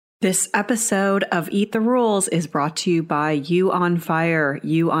This episode of Eat the Rules is brought to you by You on Fire.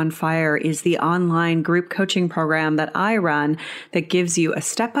 You on Fire is the online group coaching program that I run that gives you a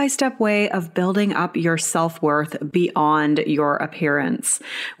step-by-step way of building up your self-worth beyond your appearance.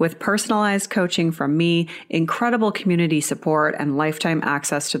 With personalized coaching from me, incredible community support, and lifetime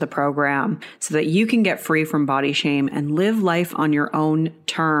access to the program so that you can get free from body shame and live life on your own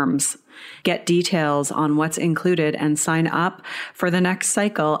terms. Get details on what's included and sign up for the next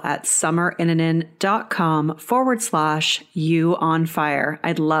cycle at summerinnanen.com/you on fire.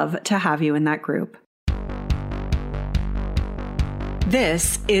 I'd love to have you in that group.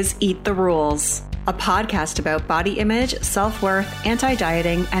 This is Eat the Rules, a podcast about body image, self-worth,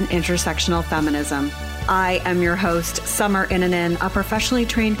 anti-dieting, and intersectional feminism. I am your host, Summer Innanen, a professionally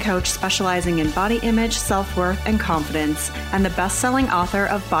trained coach specializing in body image, self-worth, and confidence, and the best-selling author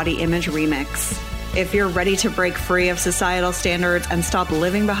of Body Image Remix. If you're ready to break free of societal standards and stop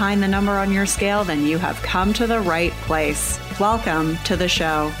living behind the number on your scale, then you have come to the right place. Welcome to the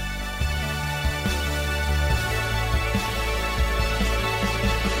show.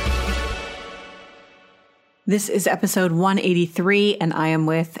 This is episode 183, and I am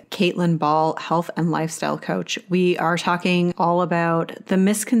with Caitlin Ball, health and lifestyle coach. We are talking all about the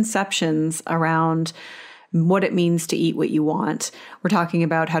misconceptions around what it means to eat what you want. We're talking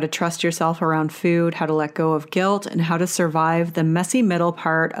about how to trust yourself around food, how to let go of guilt, and how to survive the messy middle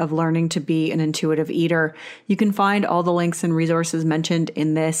part of learning to be an intuitive eater. You can find all the links and resources mentioned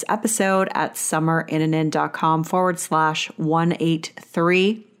in this episode at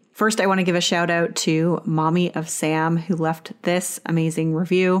summerinnanen.com/183. First, I want to give a shout out to Mommy of Sam, who left this amazing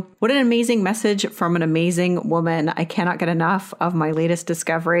review. What an amazing message from an amazing woman. I cannot get enough of my latest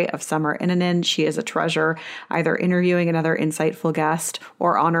discovery of Summer Innanen. She is a treasure, either interviewing another insightful guest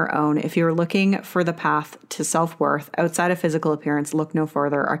or on her own. If you're looking for the path to self-worth outside of physical appearance, look no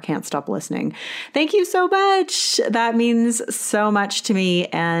further. I can't stop listening. Thank you so much. That means so much to me.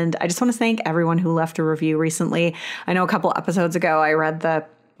 And I just want to thank everyone who left a review recently. I know a couple episodes ago, I read the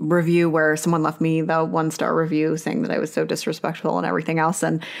review where someone left me the 1-star review saying that I was so disrespectful and everything else.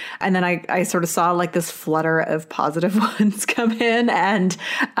 And then I sort of saw like this flutter of positive ones come in. And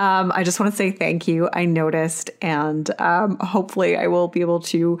I just want to say thank you. I noticed, and hopefully I will be able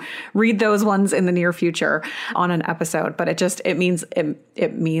to read those ones in the near future on an episode. But it means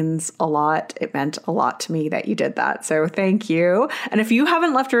a lot. It meant a lot to me that you did that. So thank you. And if you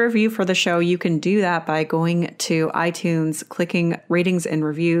haven't left a review for the show, you can do that by going to iTunes, clicking ratings and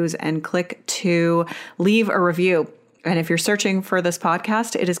reviews, and click to leave a review. And if you're searching for this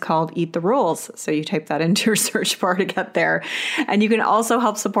podcast, it is called Eat the Rules. So you type that into your search bar to get there. And you can also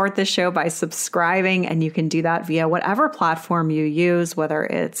help support this show by subscribing. And you can do that via whatever platform you use, whether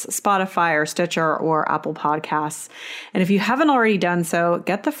it's Spotify or Stitcher or Apple Podcasts. And if you haven't already done so,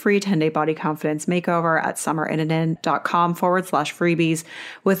 get the free 10-day body confidence makeover at summerinnanen.com/freebies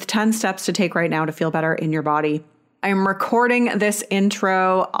with 10 steps to take right now to feel better in your body. I'm recording this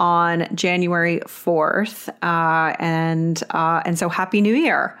intro on January 4th, and so Happy New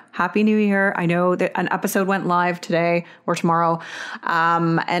Year. Happy New Year. I know that an episode went live today or tomorrow,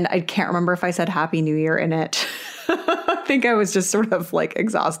 and I can't remember if I said Happy New Year in it. I think I was just sort of like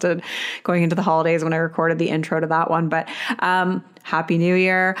exhausted going into the holidays when I recorded the intro to that one, but Happy New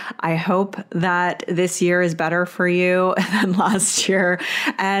Year. I hope that this year is better for you than last year.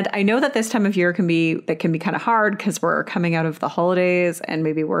 And I know that this time of year can be kind of hard because we're coming out of the holidays and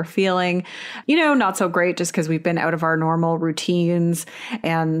maybe we're feeling, not so great just because we've been out of our normal routines,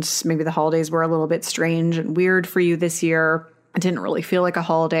 and maybe the holidays were a little bit strange and weird for you this year. It didn't really feel like a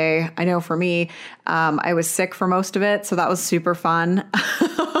holiday. I know for me, I was sick for most of it, so that was super fun.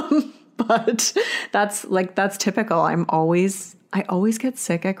 But that's typical. I always get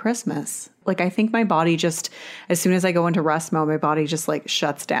sick at Christmas. Like, I think my body just, as soon as I go into rest mode, my body just like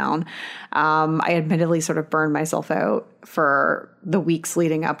shuts down. I admittedly sort of burned myself out for the weeks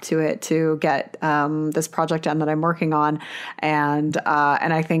leading up to it to get this project done that I'm working on. And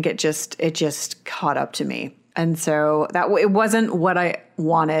I think it just caught up to me. And so it wasn't what I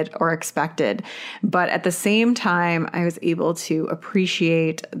wanted or expected. But at the same time, I was able to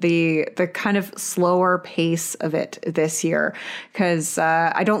appreciate the kind of slower pace of it this year, because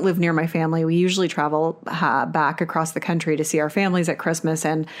I don't live near my family. We usually travel back across the country to see our families at Christmas,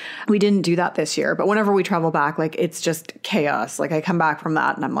 and we didn't do that this year. But whenever we travel back, like, it's just chaos. Like, I come back from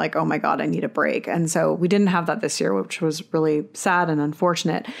that and I'm like, oh my God, I need a break. And so we didn't have that this year, which was really sad and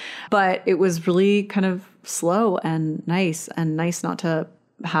unfortunate. But it was really kind of slow and nice not to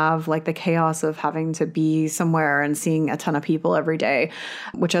have like the chaos of having to be somewhere and seeing a ton of people every day,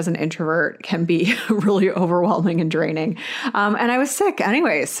 which as an introvert can be really overwhelming and draining. And I was sick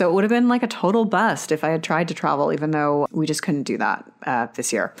anyways, so it would have been like a total bust if I had tried to travel, even though we just couldn't do that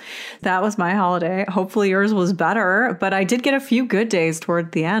this year. That was my holiday. Hopefully yours was better, but I did get a few good days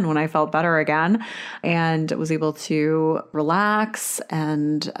toward the end when I felt better again and was able to relax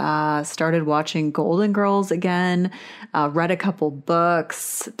and started watching Golden Girls again, read a couple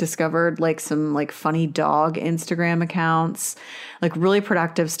books, discovered like some like funny dog Instagram accounts, like really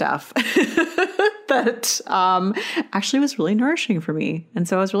productive stuff that actually was really nourishing for me. And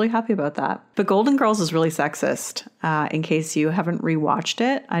so I was really happy about that. But Golden Girls is really sexist. In case you haven't rewatched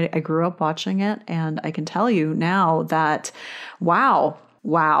it, I grew up watching it, and I can tell you now that, wow,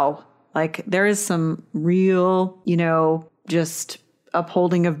 like there is some real, just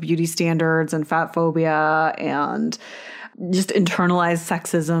upholding of beauty standards and fat phobia and just internalized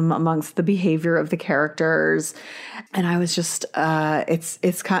sexism amongst the behavior of the characters. And I was just,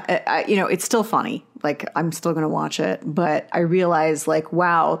 it's kind of, it's still funny. Like I'm still going to watch it, but I realized like,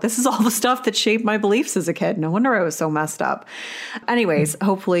 wow, this is all the stuff that shaped my beliefs as a kid. No wonder I was so messed up. Anyways,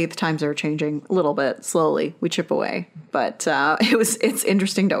 hopefully the times are changing a little bit. Slowly we chip away, but it's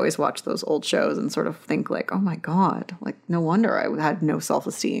interesting to always watch those old shows and sort of think like, oh my God, like no wonder I had no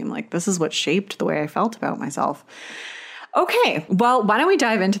self-esteem. Like this is what shaped the way I felt about myself. Okay, well, why don't we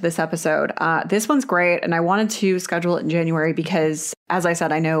dive into this episode? This one's great, and I wanted to schedule it in January because, as I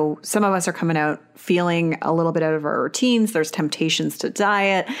said, I know some of us are coming out feeling a little bit out of our routines. There's temptations to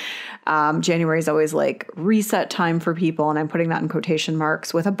diet. January is always like reset time for people, and I'm putting that in quotation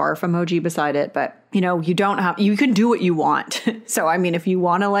marks with a barf emoji beside it. But, you can do what you want. So, I mean, if you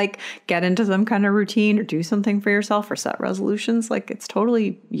want to like get into some kind of routine or do something for yourself or set resolutions, like it's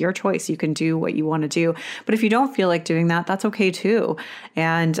totally your choice. You can do what you want to do. But if you don't feel like doing that, that's okay too.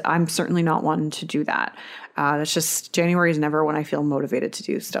 And I'm certainly not one to do that. That's just January is never when I feel motivated to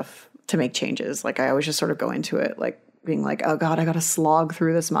do stuff, to make changes. Like I always just sort of go into it like being like, oh God, I got to slog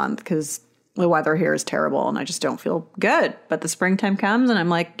through this month because the weather here is terrible and I just don't feel good. But the springtime comes and I'm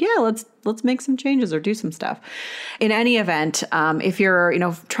like, yeah, let's make some changes or do some stuff. In any event, if you're,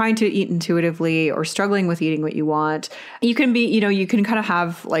 trying to eat intuitively or struggling with eating what you want, you can be, you can kind of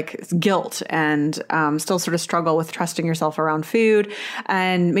have like guilt and still sort of struggle with trusting yourself around food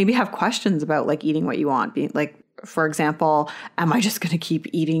and maybe have questions about like eating what you want, being like, for example, am I just going to keep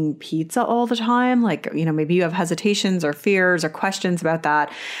eating pizza all the time? Like, maybe you have hesitations or fears or questions about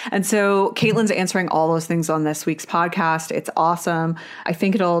that. And so Caitlin's answering all those things on this week's podcast. It's awesome. I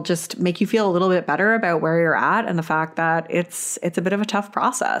think it'll just make you feel a little bit better about where you're at and the fact that it's a bit of a tough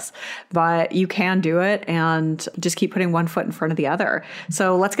process, but you can do it and just keep putting one foot in front of the other.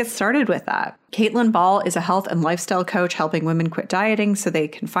 So let's get started with that. Caitlin Ball is a health and lifestyle coach helping women quit dieting so they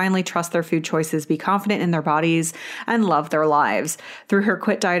can finally trust their food choices, be confident in their bodies, and love their lives. Through her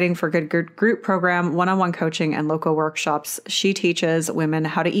Quit Dieting for Good group program, one-on-one coaching, and local workshops, she teaches women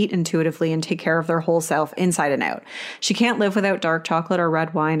how to eat intuitively and take care of their whole self inside and out. She can't live without dark chocolate or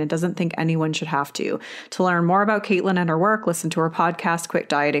red wine and doesn't think anyone should have to. To learn more about Caitlin and her work, listen to her podcast, Quit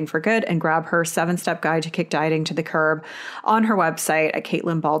Dieting for Good, and grab her 7-step guide to kick dieting to the curb on her website at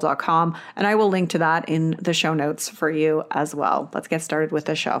caitlinball.com. And I will link to that in the show notes for you as well. Let's get started with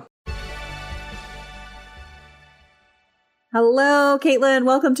the show. Hello, Caitlin.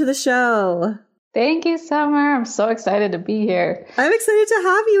 Welcome to the show. Thank you, Summer. I'm so excited to be here. I'm excited to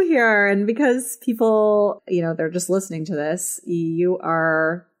have you here. And because people, they're just listening to this, you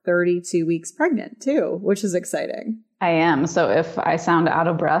are 32 weeks pregnant too, which is exciting. I am. So if I sound out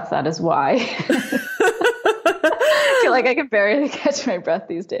of breath, that is why. I feel like I can barely catch my breath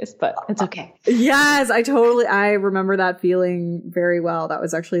these days, but it's okay. Yes, I remember that feeling very well. That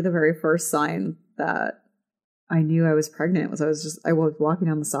was actually the very first sign that I knew I was pregnant. I was walking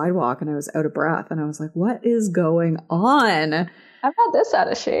down the sidewalk and I was out of breath and I was like, what is going on? I'm not this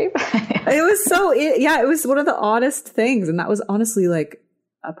out of shape. It was one of the oddest things. And that was honestly like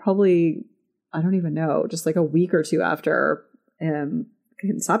probably, I don't even know, just like a week or two after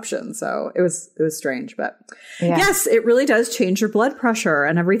conception. So it was strange, but yes, it really does change your blood pressure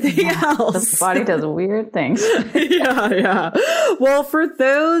and everything else. The body does weird things. Yeah. Well, for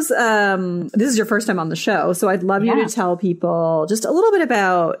those, this is your first time on the show, so I'd love you to tell people just a little bit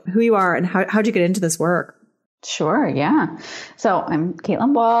about who you are and how'd you get into this work? Sure. Yeah. So I'm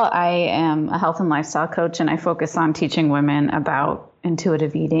Caitlin Ball. I am a health and lifestyle coach, and I focus on teaching women about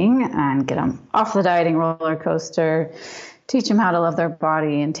intuitive eating and get them off the dieting roller coaster, teach them how to love their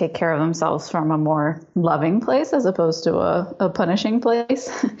body and take care of themselves from a more loving place as opposed to a punishing place.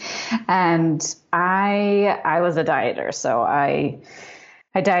 And I was a dieter. So I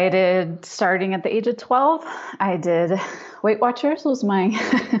I dieted starting at the age of 12. I did Weight Watchers was my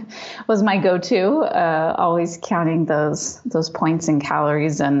was my go-to. Always counting those points and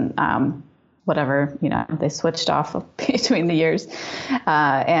calories and whatever, they switched off between the years.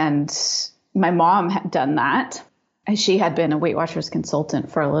 And my mom had done that. She had been a Weight Watchers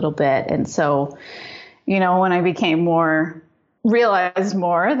consultant for a little bit. And so, when I became realized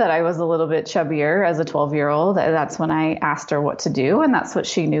more that I was a little bit chubbier as a 12-year-old, that's when I asked her what to do. And that's what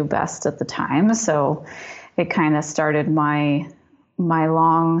she knew best at the time. So it kind of started my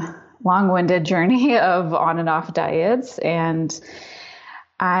long-winded journey of on and off diets. And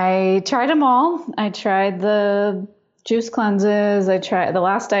I tried them all. I tried the juice cleanses. The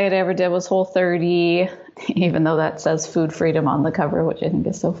last diet I ever did was Whole30, even though that says food freedom on the cover, which I think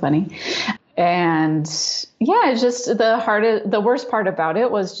is so funny. And yeah, it's just the worst part about it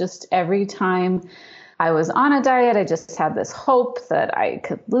was just every time I was on a diet, I just had this hope that I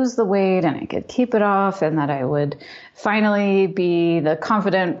could lose the weight and I could keep it off and that I would finally be the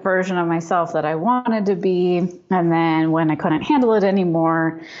confident version of myself that I wanted to be. And then when I couldn't handle it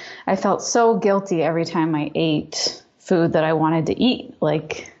anymore, I felt so guilty every time I ate food that I wanted to eat,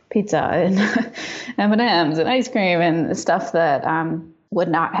 like pizza and M&Ms and ice cream and stuff that would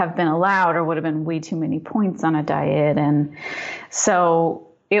not have been allowed or would have been way too many points on a diet. And so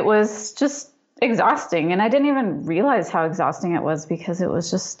it was just exhausting. And I didn't even realize how exhausting it was because it was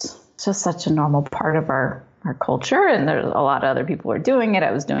just such a normal part of our culture. And there's a lot of other people were doing it.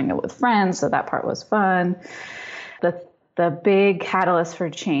 I was doing it with friends. So that part was fun. The big catalyst for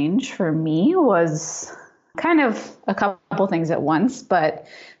change for me was kind of a couple things at once, but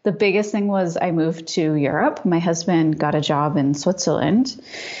the biggest thing was I moved to Europe. My husband got a job in Switzerland,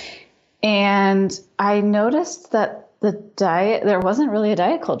 and I noticed that there wasn't really a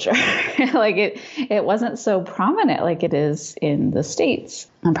diet culture. Like it wasn't so prominent like it is in the States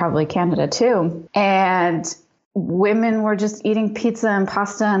and probably Canada too. And women were just eating pizza and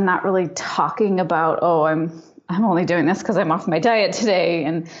pasta and not really talking about, oh, I'm only doing this because I'm off my diet today.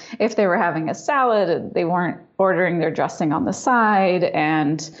 And if they were having a salad, they weren't ordering their dressing on the side.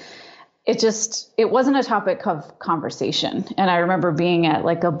 And it wasn't a topic of conversation. And I remember being at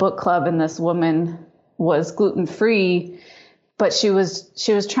like a book club and this woman was gluten-free, but she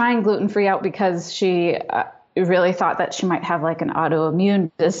was trying gluten-free out because she really thought that she might have like an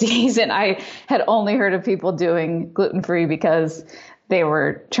autoimmune disease. And I had only heard of people doing gluten-free because they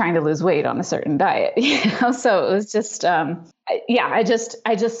were trying to lose weight on a certain diet, So it was just, I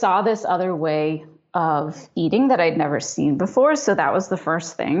just saw this other way of eating that I'd never seen before. So that was the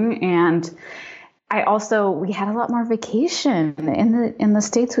first thing. And we had a lot more vacation in the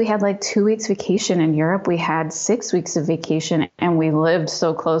States. We had like 2 weeks vacation. In Europe, we had 6 weeks of vacation, and we lived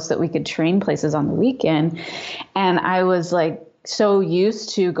so close that we could train places on the weekend. And I was like, so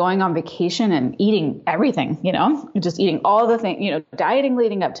used to going on vacation and eating everything, just eating all the things, dieting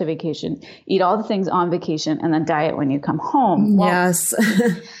leading up to vacation, eat all the things on vacation, and then diet when you come home. Well, yes.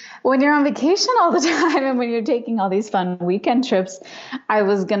 When you're on vacation all the time and when you're taking all these fun weekend trips, I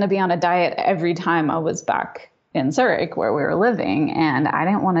was going to be on a diet every time I was back in Zurich where we were living. And I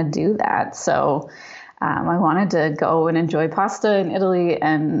didn't want to do that. So I wanted to go and enjoy pasta in Italy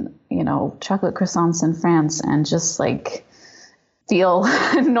and, chocolate croissants in France and just like feel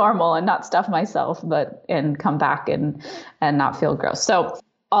normal and not stuff myself, and come back and not feel gross. So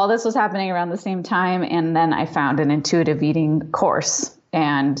all this was happening around the same time. And then I found an intuitive eating course,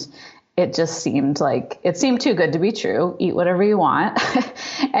 and it just seemed too good to be true. Eat whatever you want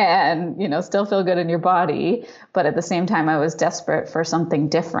and, still feel good in your body. But at the same time, I was desperate for something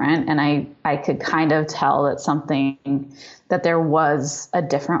different. And I could kind of tell that there was a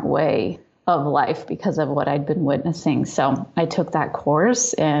different way of life because of what I'd been witnessing. So I took that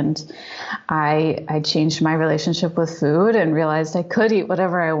course, and I changed my relationship with food and realized I could eat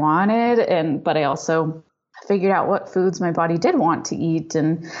whatever I wanted. But I also figured out what foods my body did want to eat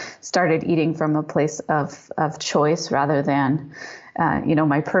and started eating from a place of choice rather than,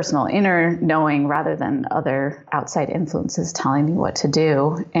 my personal inner knowing rather than other outside influences telling me what to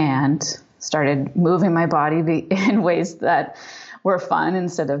do, and started moving my body in ways that were fun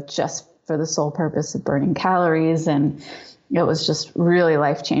instead of just for the sole purpose of burning calories. And it was just really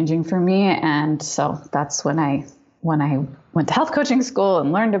life-changing for me. And so that's when I went to health coaching school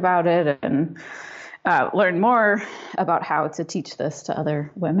and learned about it and learned more about how to teach this to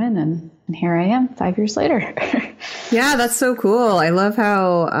other women. And here I am 5 years later. Yeah, that's so cool. I love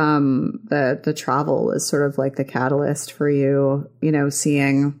how the travel was sort of like the catalyst for you,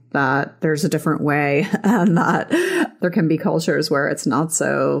 seeing that there's a different way and that there can be cultures where it's not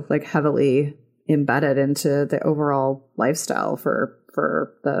so like heavily embedded into the overall lifestyle for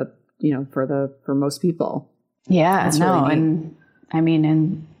for most people. Yeah, That's no. really neat. And I mean,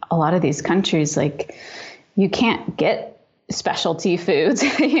 in a lot of these countries, like you can't get specialty foods,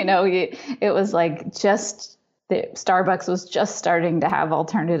 it was like just Starbucks was just starting to have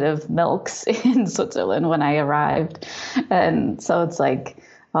alternative milks in Switzerland when I arrived. And so it's like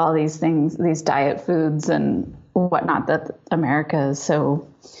all these things, these diet foods and whatnot that America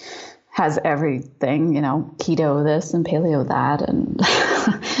has everything, keto this and paleo that, and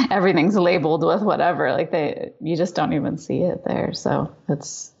everything's labeled with whatever. Like you just don't even see it there. So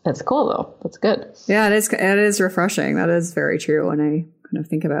it's cool though. That's good. Yeah, it is. It is refreshing. That is very true when I kind of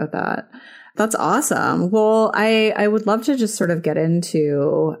think about that. That's awesome. Well, I would love to just sort of get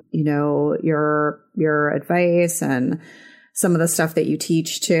into, your advice and some of the stuff that you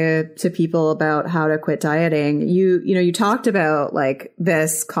teach to people about how to quit dieting. You talked about like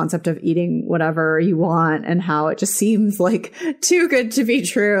this concept of eating whatever you want and how it just seems like too good to be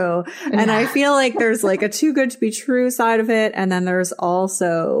true. And I feel like there's like a too good to be true side of it. And then there's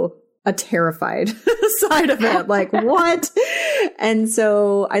also a terrified side of it. Like what? And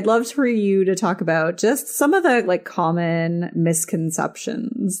so I'd love for you to talk about just some of the like common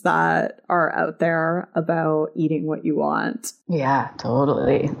misconceptions that are out there about eating what you want. Yeah,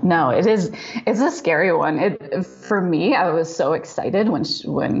 totally. No, it's a scary one. For me, I was so excited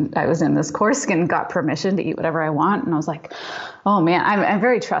when I was in this course and got permission to eat whatever I want. And I was like, oh man, I'm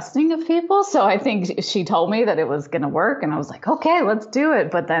very trusting of people. So I think she told me that it was going to work. And I was like, okay, let's do it.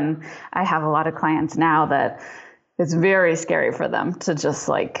 But then I have a lot of clients now that it's very scary for them to just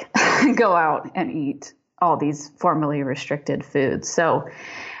like go out and eat all these formerly restricted foods. So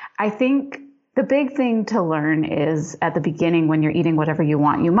I think the big thing to learn is at the beginning, when you're eating whatever you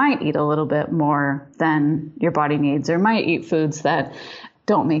want, you might eat a little bit more than your body needs, or might eat foods that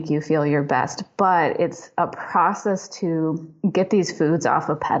don't make you feel your best. But it's a process to get these foods off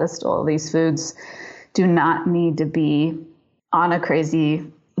a pedestal. These foods do not need to be on a crazy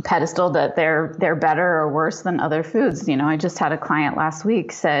pedestal that they're better or worse than other foods. I just had a client last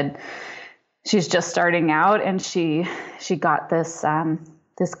week said she's just starting out and she got this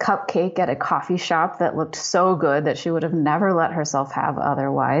cupcake at a coffee shop that looked so good that she would have never let herself have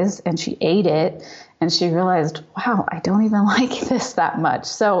otherwise. And she ate it and she realized, wow, I don't even like this that much.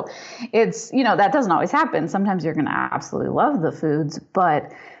 So it's, that doesn't always happen. Sometimes you're going to absolutely love the foods,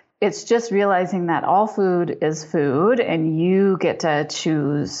 but it's just realizing that all food is food and you get to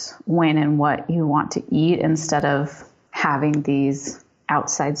choose when and what you want to eat instead of having these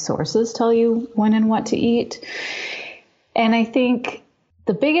outside sources tell you when and what to eat. And I think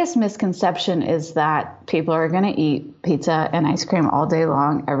the biggest misconception is that people are going to eat pizza and ice cream all day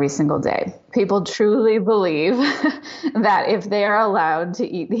long, every single day. People truly believe that if they are allowed to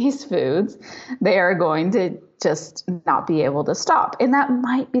eat these foods, they are going to just not be able to stop. And that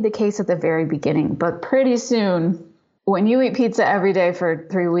might be the case at the very beginning, but pretty soon, when you eat pizza every day for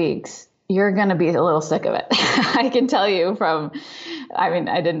 3 weeks, you're going to be a little sick of it. I can tell you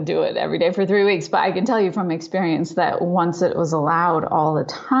I didn't do it every day for 3 weeks, but I can tell you from experience that once it was allowed all the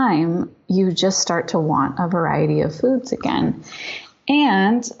time, you just start to want a variety of foods again.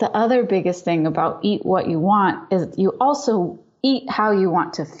 And the other biggest thing about eat what you want is you also eat how you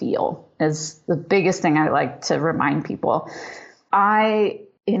want to feel, is the biggest thing I like to remind people.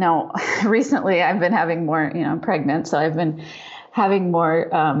 Recently I've been having more, I'm pregnant, so I've been having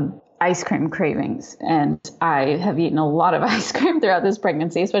more ice cream cravings. And I have eaten a lot of ice cream throughout this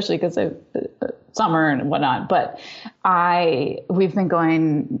pregnancy, especially because of summer and whatnot. But we've been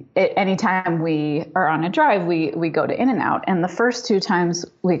going, anytime we are on a drive, we go to In-N-Out. And the first 2 times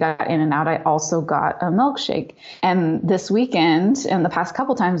we got In-N-Out, I also got a milkshake. And this weekend, and the past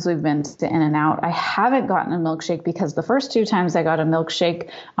couple times we've been to In-N-Out, I haven't gotten a milkshake because the first 2 times I got a milkshake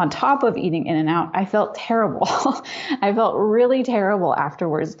on top of eating In-N-Out, I felt terrible. I felt really terrible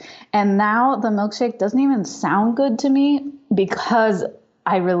afterwards. And now the milkshake doesn't even sound good to me because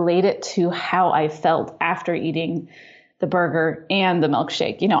I relate it to how I felt after eating the burger and the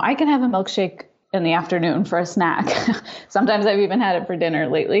milkshake. I can have a milkshake in the afternoon for a snack. Sometimes I've even had it for dinner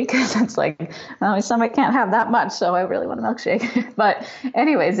lately because it's like, well, my stomach can't have that much, so I really want a milkshake. But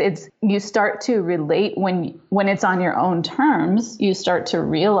anyways, you start to relate when it's on your own terms, you start to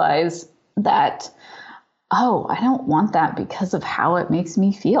realize that, oh, I don't want that because of how it makes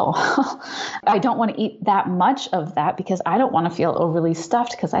me feel. I don't want to eat that much of that because I don't want to feel overly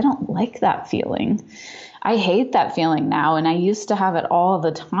stuffed because I don't like that feeling. I hate that feeling now. And I used to have it all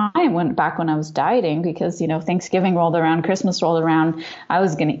the time back when I was dieting because, Thanksgiving rolled around, Christmas rolled around. I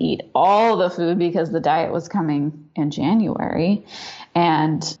was going to eat all the food because the diet was coming in January.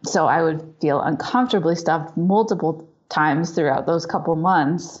 And so I would feel uncomfortably stuffed multiple times throughout those couple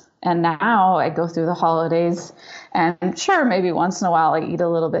months. And now I go through the holidays, and sure, maybe once in a while I eat a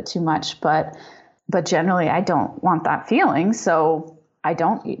little bit too much, but generally I don't want that feeling. So I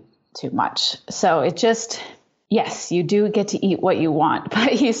don't eat too much. So it just, yes, you do get to eat what you want,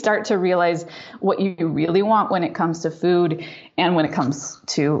 but you start to realize what you really want when it comes to food and when it comes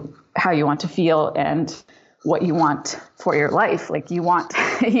to how you want to feel and what you want for your life. Like you want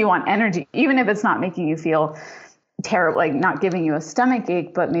energy, even if it's not making you feel terrible, like not giving you a stomach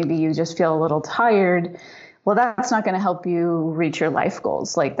ache, but maybe you just feel a little tired. Well, that's not going to help you reach your life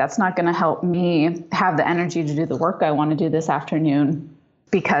goals. Like that's not going to help me have the energy to do the work I want to do this afternoon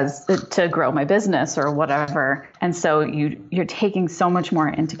because to grow my business or whatever. And so you're taking so much more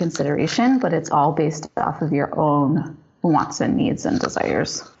into consideration, but it's all based off of your own wants and needs and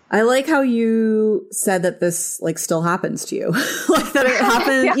desires. I like how you said that this like still happens to you, like that it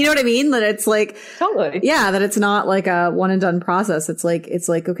happens. Yeah. You know what I mean? That it's like, totally. Yeah. That it's not like a one and done process. It's like,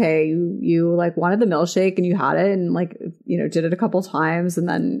 okay, you like wanted the milkshake and you had it and like, did it a couple times.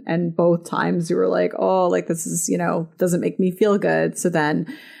 And both times you were like, oh, like this is, doesn't make me feel good. So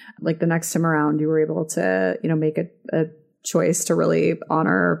then like the next time around you were able to, make a choice to really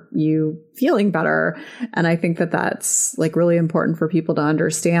honor you feeling better. And I think that that's like really important for people to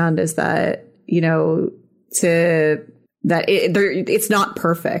understand is that, it's not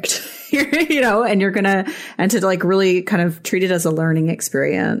perfect, and to like really kind of treat it as a learning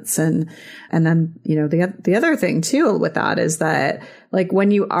experience. And then, the other thing too with that is that like when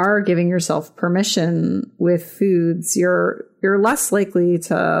you are giving yourself permission with foods, you're less likely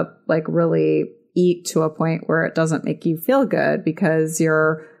to like really eat to a point where it doesn't make you feel good because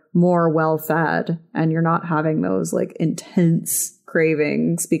you're more well fed and you're not having those like intense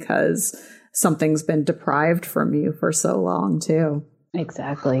cravings because something's been deprived from you for so long too.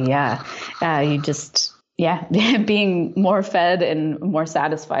 Exactly. Yeah. Being more fed and more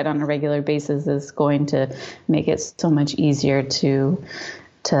satisfied on a regular basis is going to make it so much easier to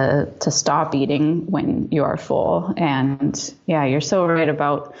stop eating when you are full. And yeah, you're so right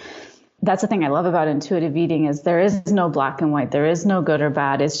about that's the thing I love about intuitive eating is there is no black and white. There is no good or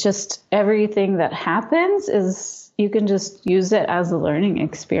bad. It's just everything that happens is you can just use it as a learning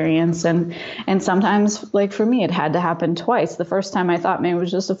experience. And sometimes, like for me, it had to happen twice. The first time I thought maybe it was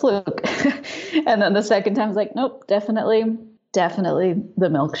just a fluke. And then the second time I was like, nope, definitely the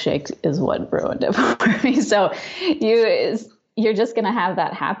milkshake is what ruined it for me. So you're just going to have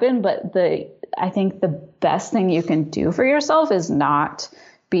that happen. But I think the best thing you can do for yourself is not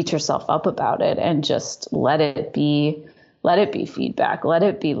beat yourself up about it and just let it be feedback, let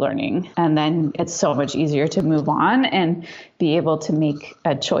it be learning. And then it's so much easier to move on and be able to make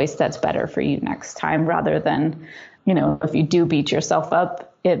a choice that's better for you next time rather than, if you do beat yourself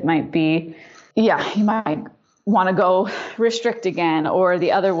up, it might be, you might want to go restrict again or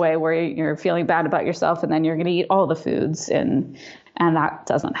the other way where you're feeling bad about yourself and then you're going to eat all the foods and that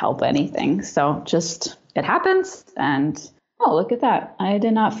doesn't help anything. So just, it happens and oh, look at that. I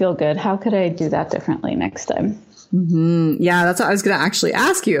did not feel good. How could I do that differently next time? Mm-hmm. Yeah, that's what I was going to actually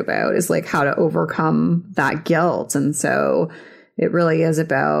ask you about is like how to overcome that guilt. And so it really is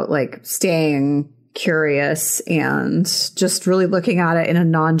about like staying curious and just really looking at it in a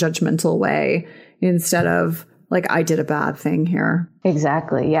non-judgmental way instead of like, I did a bad thing here.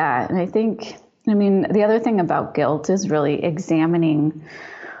 Exactly. Yeah. And the other thing about guilt is really examining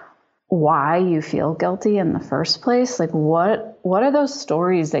why you feel guilty in the first place. Like what are those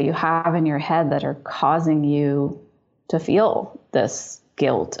stories that you have in your head that are causing you to feel this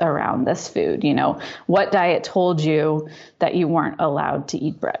guilt around this food? What diet told you that you weren't allowed to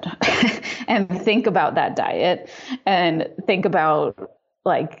eat bread? And think about that diet and think about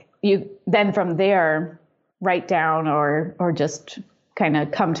like you then from there write down or just kind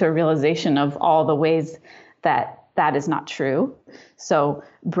of come to a realization of all the ways that is not true. So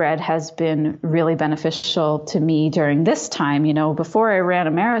bread has been really beneficial to me during this time. Before I ran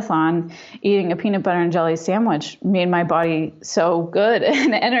a marathon, eating a peanut butter and jelly sandwich made my body so good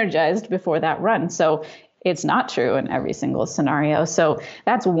and energized before that run. So it's not true in every single scenario. So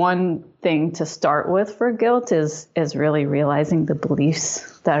that's one thing to start with for guilt is really realizing the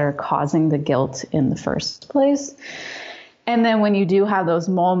beliefs that are causing the guilt in the first place. And then when you do have those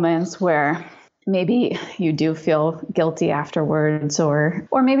moments where maybe you do feel guilty afterwards, or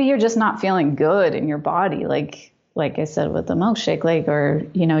maybe you're just not feeling good in your body. Like I said, with the milkshake, or,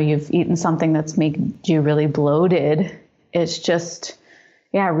 you've eaten something that's made you really bloated. It's just,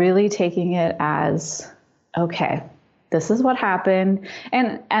 really taking it as, okay, this is what happened.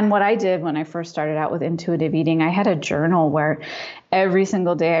 And what I did when I first started out with intuitive eating, I had a journal where every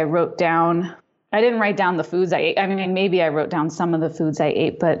single day I wrote down I didn't write down the foods I ate. I mean, maybe I wrote down some of the foods I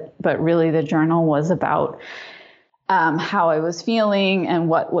ate, but really the journal was about how I was feeling and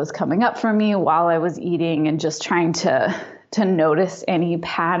what was coming up for me while I was eating, and just trying to notice any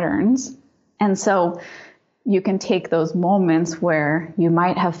patterns. And so you can take those moments where you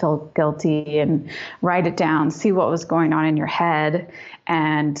might have felt guilty and write it down, see what was going on in your head,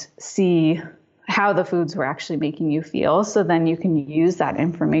 and see how the foods were actually making you feel. So then you can use that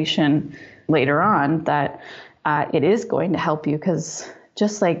information later on that it is going to help you, because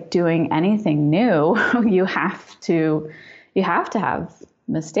just like doing anything new, you have to have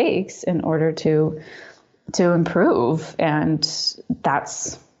mistakes in order to improve. And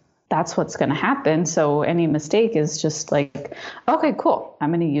that's what's going to happen. So any mistake is just like, okay, cool, I'm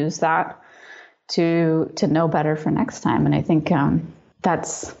going to use that to know better for next time. And I think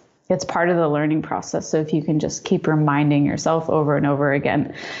it's part of the learning process. So if you can just keep reminding yourself over and over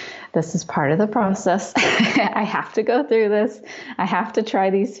again, this is part of the process. I have to go through this. I have to try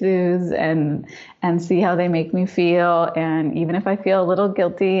these foods and see how they make me feel. And even if I feel a little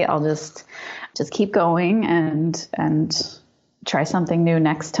guilty, I'll just keep going and try something new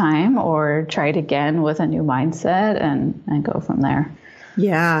next time, or try it again with a new mindset and go from there.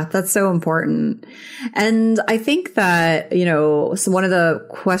 Yeah, that's so important. And I think that, so one of the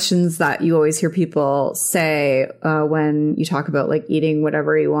questions that you always hear people say when you talk about like eating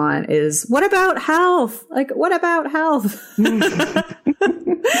whatever you want is, what about health? Like, what about health?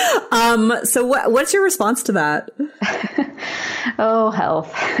 So what's your response to that? Oh,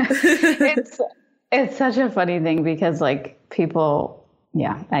 health. It's such a funny thing, because like people,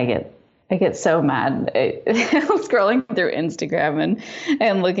 I get so mad. I'm scrolling through Instagram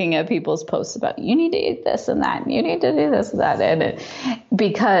and looking at people's posts about, you need to eat this and that, and you need to do this and that. And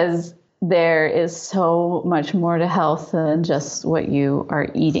because there is so much more to health than just what you are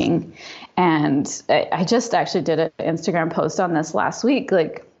eating. And I just actually did an Instagram post on this last week.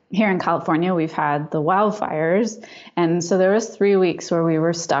 Like, here in California, we've had the wildfires. And so there was 3 weeks where we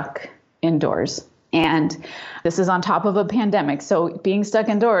were stuck indoors. And this is on top of a pandemic. So being stuck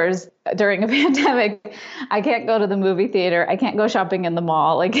indoors during a pandemic, I can't go to the movie theater. I can't go shopping in the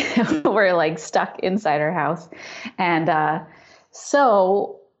mall. Like, we're like stuck inside our house. And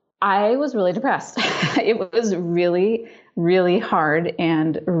so I was really depressed. It was really, really hard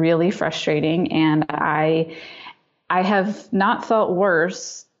and really frustrating. And I have not felt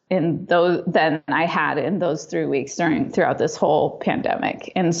worse than I had in those 3 weeks throughout this whole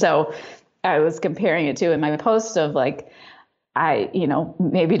pandemic. And so I was comparing it to in my post of like,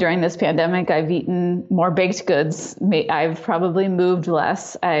 maybe during this pandemic, I've eaten more baked goods. I've probably moved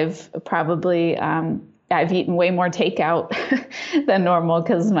less. I've eaten way more takeout than normal,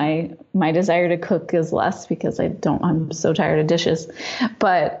 because my desire to cook is less, because I'm so tired of dishes.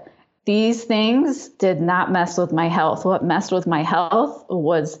 But these things did not mess with my health. What messed with my health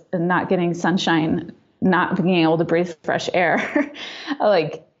was not getting sunshine, not being able to breathe fresh air.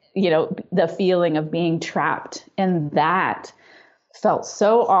 Like, the feeling of being trapped. And that felt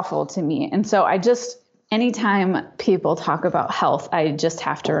so awful to me. And so anytime people talk about health, I just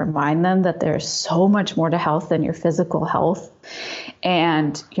have to remind them that there's so much more to health than your physical health.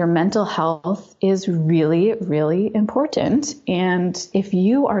 And your mental health is really, really important. And if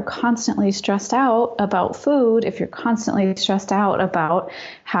you are constantly stressed out about food, if you're constantly stressed out about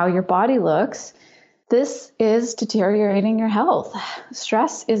how your body looks, this is deteriorating your health.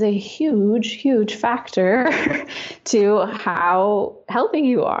 Stress is a huge, huge factor to how healthy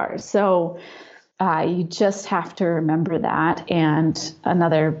you are. So you just have to remember that. And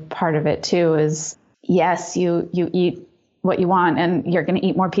another part of it too is, yes, you eat what you want, and you're going to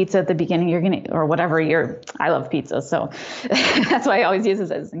eat more pizza at the beginning, or whatever I love pizza. So that's why I always use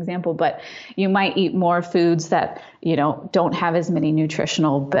this as an example, but you might eat more foods that, don't have as many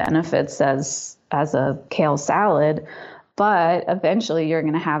nutritional benefits as a kale salad, but eventually you're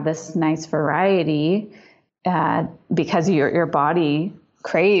going to have this nice variety, because your body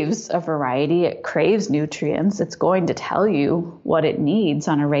craves a variety. It craves nutrients. It's going to tell you what it needs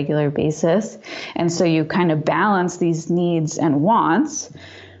on a regular basis. And so you kind of balance these needs and wants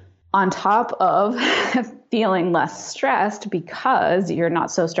on top of feeling less stressed, because you're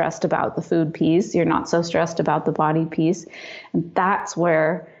not so stressed about the food piece. You're not so stressed about the body piece. And that's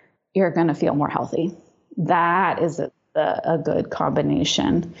where you're going to feel more healthy. That is a good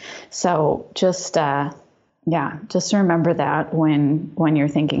combination. So just remember that when you're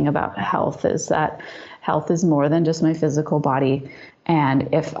thinking about health, is that health is more than just my physical body. And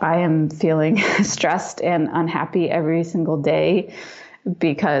if I am feeling stressed and unhappy every single day,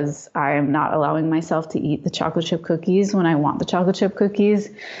 because I am not allowing myself to eat the chocolate chip cookies when I want the chocolate chip cookies.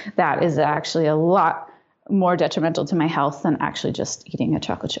 That is actually a lot more detrimental to my health than actually just eating a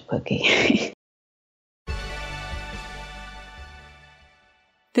chocolate chip cookie.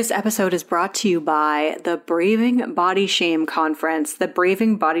 This episode is brought to you by the Braving Body Shame Conference. The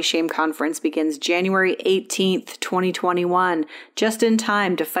Braving Body Shame Conference begins January 18th, 2021, just in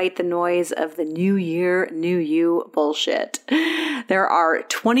time to fight the noise of the new year, new you bullshit. There are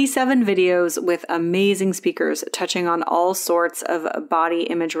 27 videos with amazing speakers touching on all sorts of body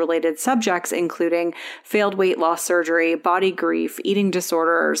image related subjects, including failed weight loss surgery, body grief, eating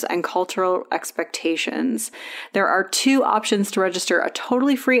disorders, and cultural expectations. There are 2 options to register: a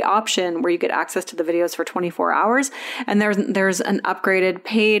totally free option where you get access to the videos for 24 hours. And there's an upgraded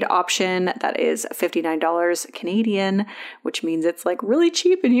paid option that is $59 Canadian, which means it's like really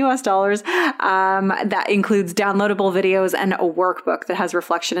cheap in US dollars. That includes downloadable videos and a workbook that has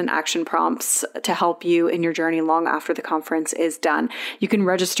reflection and action prompts to help you in your journey long after the conference is done. You can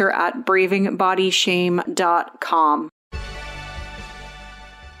register at bravingbodyshame.com.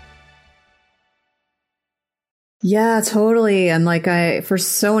 Yeah, totally. And like for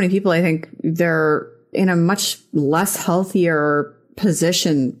so many people, I think they're in a much less healthier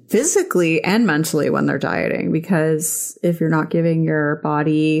position physically and mentally when they're dieting, because if you're not giving your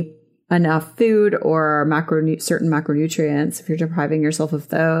body enough food or certain macronutrients, if you're depriving yourself of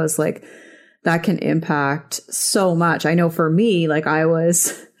those, like that can impact so much. I know for me, like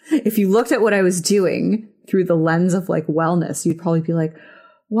if you looked at what I was doing through the lens of like wellness, you'd probably be like,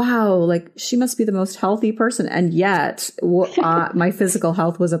 wow, like she must be the most healthy person. And yet my physical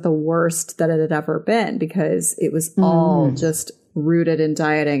health was at the worst that it had ever been, because it was all just rooted in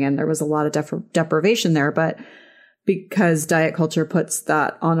dieting, and there was a lot of deprivation there. But because diet culture puts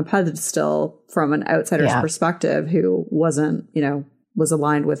that on a pedestal from an outsider's perspective who wasn't, was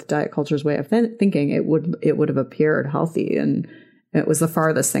aligned with diet culture's way of thinking, it would have appeared healthy, and it was the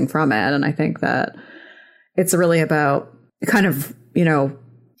farthest thing from it. And I think that it's really about kind of,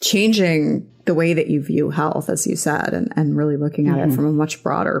 changing the way that you view health, as you said, and really looking at it from a much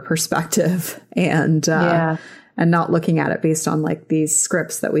broader perspective, and not looking at it based on like these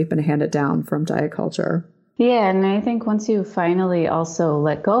scripts that we've been handed down from diet culture. Yeah. And I think once you finally also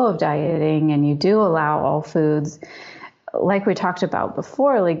let go of dieting and you do allow all foods, like we talked about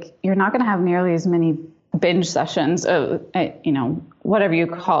before, like you're not going to have nearly as many binge sessions, whatever you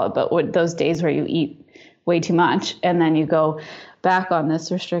call it, but those days where you eat way too much and then you go back on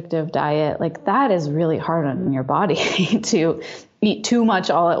this restrictive diet, like that is really hard on your body to eat too much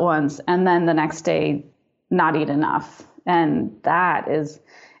all at once and then the next day not eat enough. And that is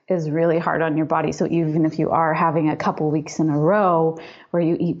really hard on your body. So even if you are having a couple weeks in a row where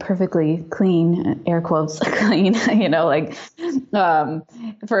you eat perfectly clean, air quotes, clean, for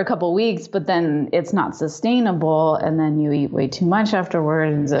a couple weeks, but then it's not sustainable and then you eat way too much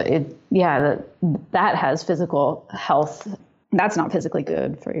afterwards, that has physical health. That's not physically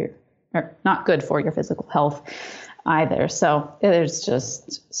good not good for your physical health either. So there's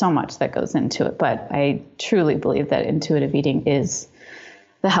just so much that goes into it. But I truly believe that intuitive eating is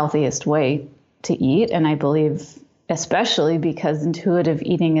the healthiest way to eat. And I believe especially because intuitive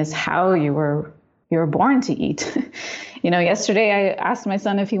eating is how you were born to eat. Yesterday I asked my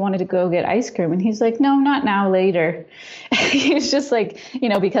son if he wanted to go get ice cream and he's like, no, not now, later. He's just like,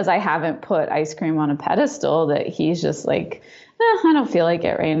 because I haven't put ice cream on a pedestal, that he's just like, I don't feel like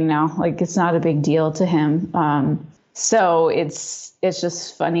it right now. Like it's not a big deal to him. So it's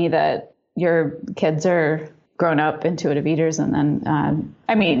just funny that your kids are grown up intuitive eaters. And then,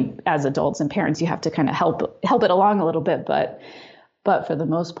 as adults and parents, you have to kind of help it along a little bit, but for the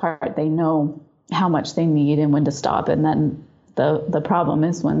most part, they know how much they need and when to stop. And then the problem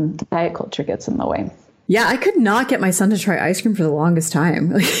is when diet culture gets in the way. Yeah, I could not get my son to try ice cream for the longest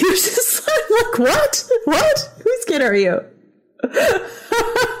time. Like, he was just like, what? Whose kid are you?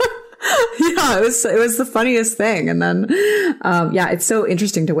 Yeah, it was the funniest thing. And then, it's so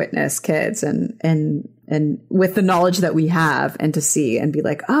interesting to witness kids and with the knowledge that we have and to see and be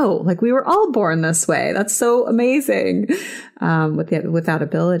like, oh, like we were all born this way. That's so amazing. With that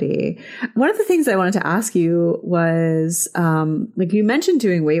ability. One of the things I wanted to ask you was, like you mentioned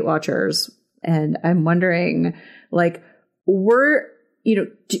doing Weight Watchers, and I'm wondering, like, can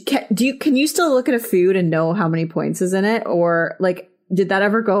you still look at a food and know how many points is in it, or like, did that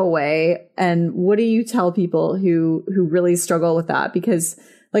ever go away? And what do you tell people who really struggle with that? Because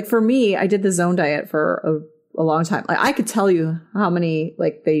like for me, I did the zone diet for a long time. Like I could tell you how many,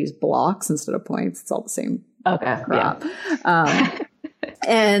 like they use blocks instead of points. It's all the same crap. Yeah.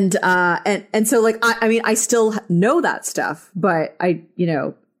 And so like, I mean, I still know that stuff, but I'm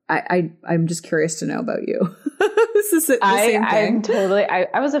just curious to know about you. This is the same thing.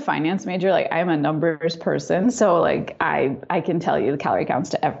 I was a finance major. Like I'm a numbers person. So like I can tell you the calorie counts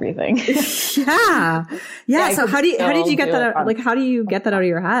to everything. Yeah. So how did you get that out? Like, how do you get that out of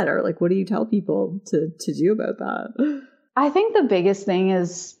your head? Or like, what do you tell people to do about that? I think the biggest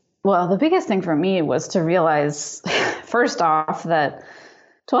thing for me was to realize first off that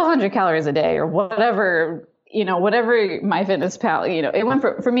 1,200 calories a day or whatever MyFitnessPal, it went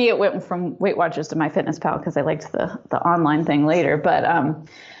for me, it went from Weight Watchers to MyFitnessPal because I liked the online thing later. But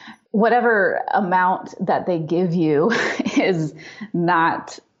whatever amount that they give you is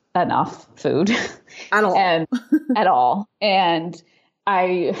not enough food at all. At all. And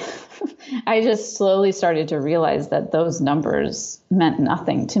I just slowly started to realize that those numbers meant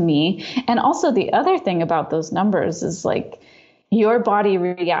nothing to me. And also the other thing about those numbers is like, your body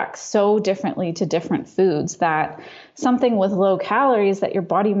reacts so differently to different foods that something with low calories that your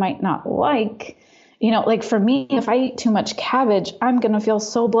body might not like, like for me, if I eat too much cabbage, I'm going to feel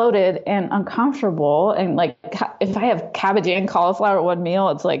so bloated and uncomfortable. And like, if I have cabbage and cauliflower at one meal,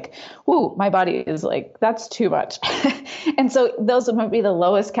 it's like, whoo, my body is like, that's too much. And so those might be the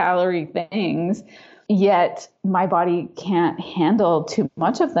lowest calorie things, yet my body can't handle too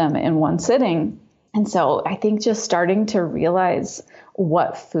much of them in one sitting. And so I think just starting to realize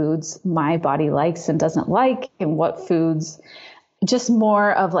what foods my body likes and doesn't like, and what foods, just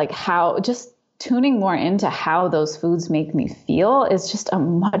more of like just tuning more into how those foods make me feel is just a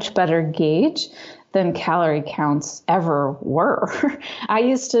much better gauge than calorie counts ever were. I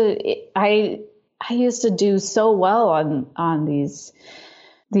used to do so well on these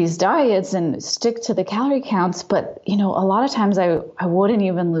diets and stick to the calorie counts. But, a lot of times I wouldn't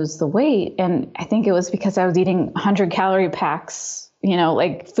even lose the weight. And I think it was because I was eating 100 calorie packs,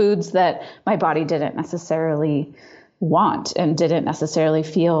 like foods that my body didn't necessarily want and didn't necessarily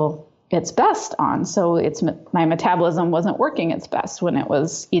feel its best on. So my metabolism wasn't working its best when it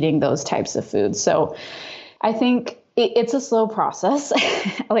was eating those types of foods. So I think it's a slow process.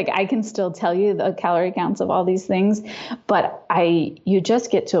 Like I can still tell you the calorie counts of all these things, but you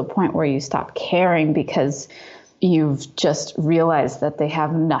just get to a point where you stop caring because you've just realized that they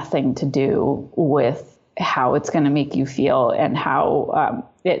have nothing to do with how it's going to make you feel and how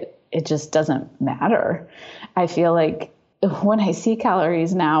it just doesn't matter. I feel like when I see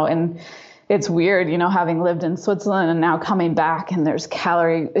calories now, and it's weird, having lived in Switzerland and now coming back, and there's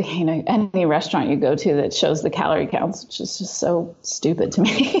any restaurant you go to that shows the calorie counts, which is just so stupid to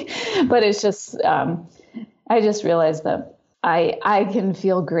me. But it's just, I just realized that I can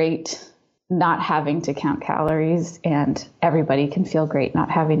feel great not having to count calories, and everybody can feel great not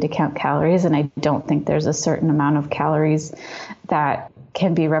having to count calories. And I don't think there's a certain amount of calories that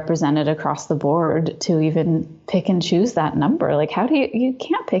can be represented across the board to even pick and choose that number. Like how do you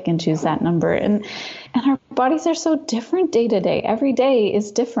can't pick and choose that number. And our bodies are so different day to day. Every day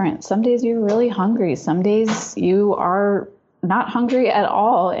is different. Some days you're really hungry. Some days you are not hungry at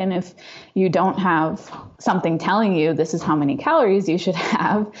all. And if you don't have something telling you this is how many calories you should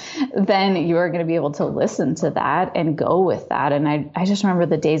have, then you are going to be able to listen to that and go with that. And I just remember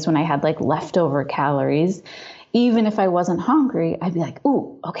the days when I had like leftover calories. Even if I wasn't hungry, I'd be like,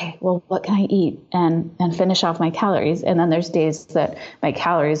 ooh, okay, well, what can I eat? And finish off my calories. And then there's days that my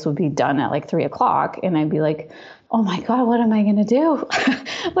calories would be done at like 3:00. And I'd be like, oh my God, what am I going to do?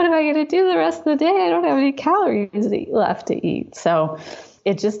 What am I going to do the rest of the day? I don't have any calories left to eat. So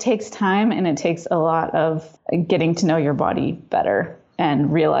it just takes time, and it takes a lot of getting to know your body better and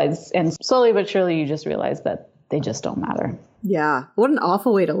slowly but surely you just realize that they just don't matter. Yeah. What an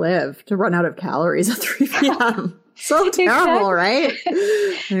awful way to live, to run out of calories at 3 p.m. So terrible, right?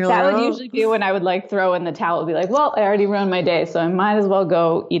 That would usually be when I would like throw in the towel, be like, well, I already ruined my day, so I might as well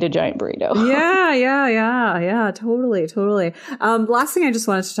go eat a giant burrito. Yeah. Totally. Last thing I just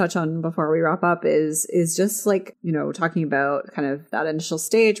wanted to touch on before we wrap up is just like, talking about kind of that initial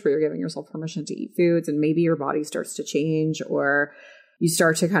stage where you're giving yourself permission to eat foods, and maybe your body starts to change, or you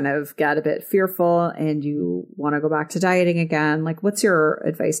start to kind of get a bit fearful and you want to go back to dieting again. Like, what's your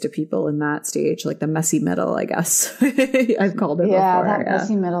advice to people in that stage? Like the messy middle, I guess I've called it before. That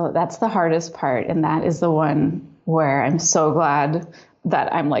messy middle, that's the hardest part. And that is the one where I'm so glad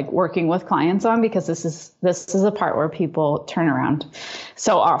that I'm like working with clients on, because this is a part where people turn around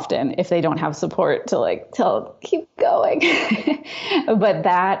so often if they don't have support to like tell, keep going. But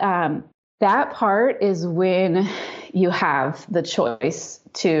that part is when you have the choice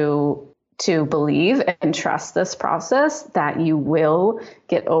to believe and trust this process that you will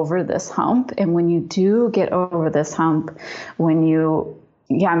get over this hump. And when you do get over this hump, when you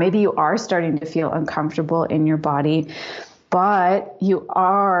yeah, maybe you are starting to feel uncomfortable in your body, but you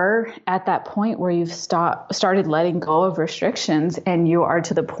are at that point where you've started letting go of restrictions, and you are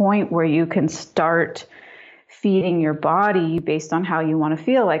to the point where you can start feeding your body based on how you want to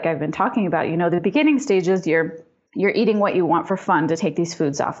feel. Like I've been talking about, the beginning stages, you're eating what you want for fun to take these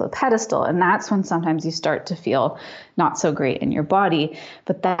foods off the pedestal. And that's when sometimes you start to feel not so great in your body.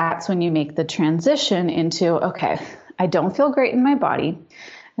 But that's when you make the transition into, okay, I don't feel great in my body.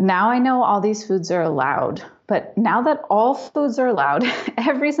 Now I know all these foods are allowed. But now that all foods are allowed,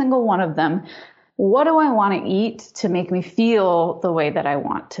 every single one of them, what do I want to eat to make me feel the way that I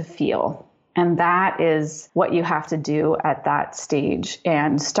want to feel? And that is what you have to do at that stage,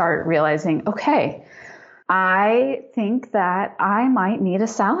 and start realizing, okay, I think that I might need a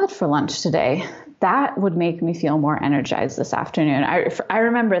salad for lunch today. That would make me feel more energized this afternoon. I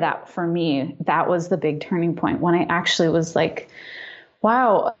remember that for me, that was the big turning point when I actually was like,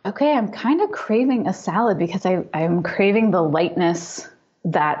 wow, okay, I'm kind of craving a salad because I'm craving the lightness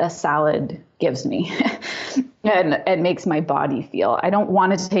that a salad gives me and it makes my body feel. I don't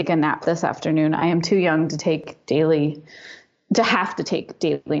want to take a nap this afternoon. I am too young to have to take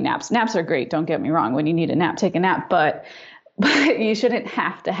daily naps. Naps are great. Don't get me wrong. When you need a nap, take a nap, but you shouldn't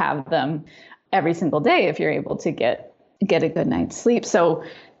have to have them every single day if you're able to get a good night's sleep. So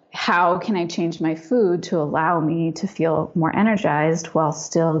how can I change my food to allow me to feel more energized while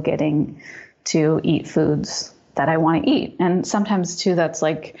still getting to eat foods that I want to eat? And sometimes too, that's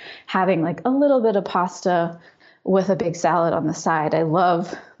like having like a little bit of pasta with a big salad on the side. I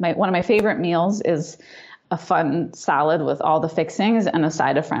love one of my favorite meals is a fun salad with all the fixings and a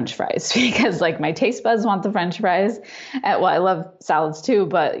side of French fries, because like my taste buds want the French fries. Well, I love salads too,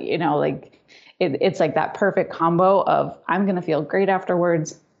 but it's like that perfect combo of I'm going to feel great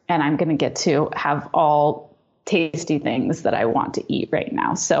afterwards, and I'm going to get to have all tasty things that I want to eat right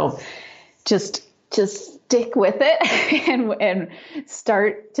now. So just stick with it and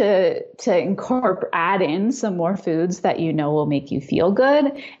start to add in some more foods that will make you feel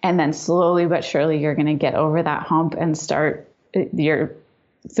good. And then slowly but surely you're going to get over that hump and your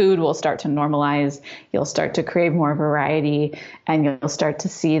food will start to normalize. You'll start to crave more variety, and you'll start to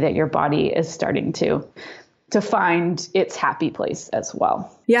see that your body is starting to find its happy place as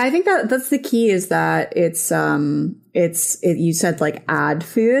well. Yeah, I think that's the key, is that you said like add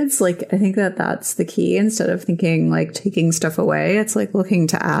foods. Like, I think that's the key. Instead of thinking like taking stuff away, it's like looking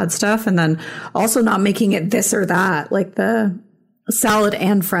to add stuff, and then also not making it this or that. Like the salad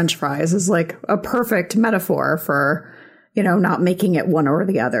and French fries is like a perfect metaphor for, not making it one or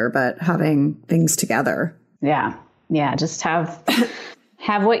the other, but having things together. Yeah. Yeah. Just have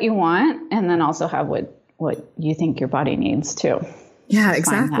what you want, and then also have what you think your body needs too. Yeah,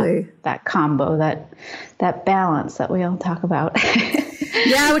 exactly. That combo, that balance that we all talk about.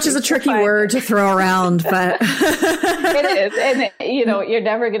 Yeah, which is a tricky word to throw around, but it is. And you're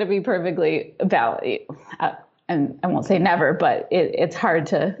never going to be perfectly balanced. And I won't say never, but it's hard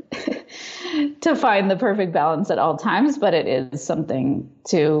to find the perfect balance at all times, but it is something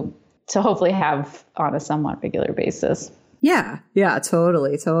to hopefully have on a somewhat regular basis. Yeah,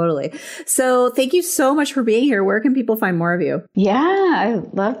 totally. So thank you so much for being here. Where can people find more of you? Yeah, I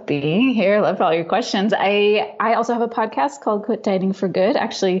love being here. Love all your questions. I also have a podcast called Quit Dieting for Good.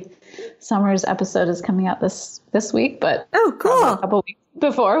 Actually, Summer's episode is coming out this week, but oh, cool. A couple weeks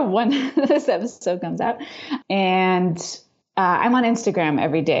before when this episode comes out. And I'm on Instagram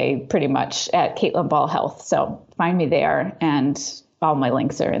every day, pretty much at Caitlin Ball Health. So find me there, and all my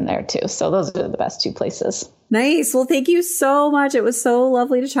links are in there too. So those are the best two places. Nice. Well, thank you so much. It was so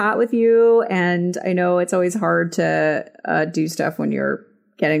lovely to chat with you. And I know it's always hard to do stuff when you're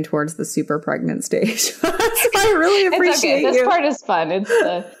getting towards the super pregnant stage. So I really appreciate This part is fun. It's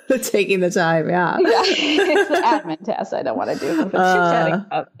the taking the time. Yeah. It's the admin task I don't want to do. But chit-chatting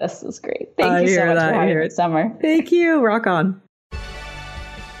about this is great. Thank you so much for having me, Summer. Thank you. Rock on.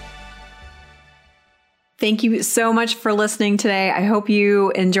 Thank you so much for listening today. I hope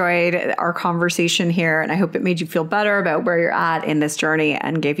you enjoyed our conversation here, and I hope it made you feel better about where you're at in this journey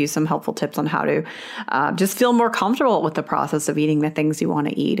and gave you some helpful tips on how to just feel more comfortable with the process of eating the things you want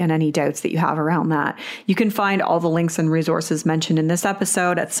to eat, and any doubts that you have around that. You can find all the links and resources mentioned in this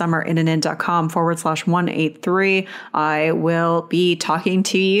episode at summerinnanen.com/183. I will be talking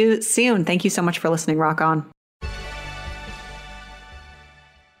to you soon. Thank you so much for listening. Rock on.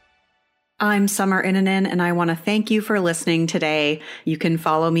 I'm Summer Innanen, and I want to thank you for listening today. You can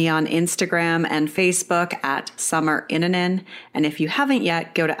follow me on Instagram and Facebook at Summer Innanen. And if you haven't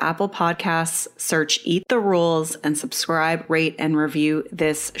yet, go to Apple Podcasts, search Eat the Rules, and subscribe, rate, and review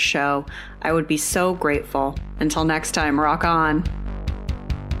this show. I would be so grateful. Until next time, rock on.